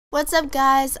What's up,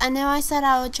 guys? I know I said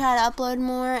I would try to upload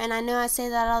more, and I know I say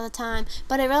that all the time,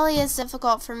 but it really is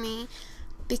difficult for me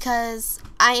because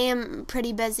I am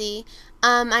pretty busy.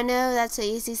 I know that's an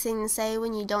easy thing to say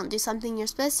when you don't do something you're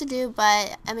supposed to do,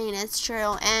 but I mean, it's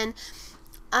true. And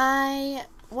I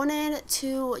wanted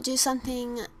to do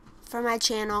something for my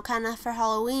channel kind of for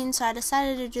Halloween, so I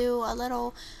decided to do a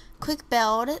little quick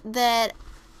build that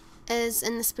is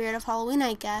in the spirit of Halloween,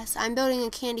 I guess. I'm building a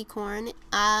candy corn.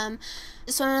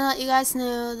 Just want to let you guys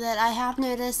know that I have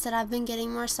noticed that I've been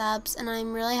getting more subs, and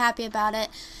I'm really happy about it,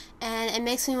 and it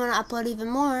makes me want to upload even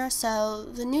more so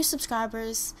the new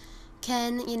subscribers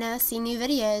can, see new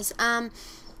videos.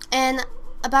 And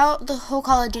about the whole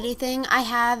Call of Duty thing, I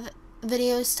have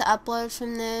videos to upload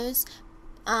from those,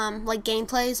 like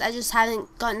gameplays. I just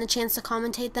haven't gotten the chance to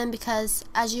commentate them because,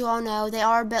 as you all know, they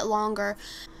are a bit longer.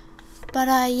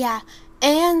 But yeah,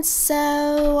 and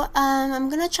so I'm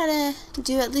gonna try to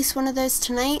do at least one of those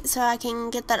tonight so I can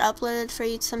get that uploaded for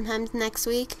you sometimes next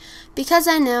week, because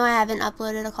I know I haven't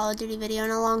uploaded a Call of Duty video in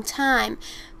a long time.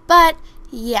 But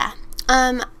yeah,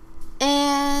 and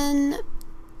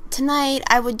tonight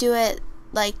I would do it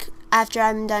like after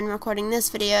I'm done recording this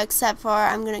video, except for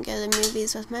I'm gonna go to the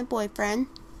movies with my boyfriend.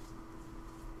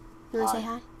 You wanna say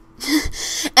hi?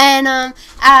 And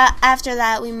after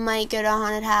that we might go to a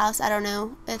haunted house. I don't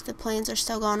know if the plans are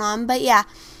still going on, but yeah.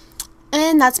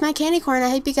 And that's my candy corn. I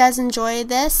hope you guys enjoyed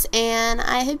this, and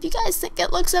I hope you guys think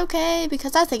it looks okay,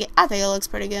 because I think it looks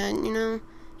pretty good, I think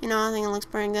it looks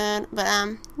pretty good.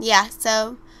 But yeah,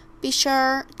 so be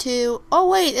sure to, oh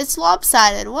wait, it's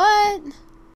lopsided. What?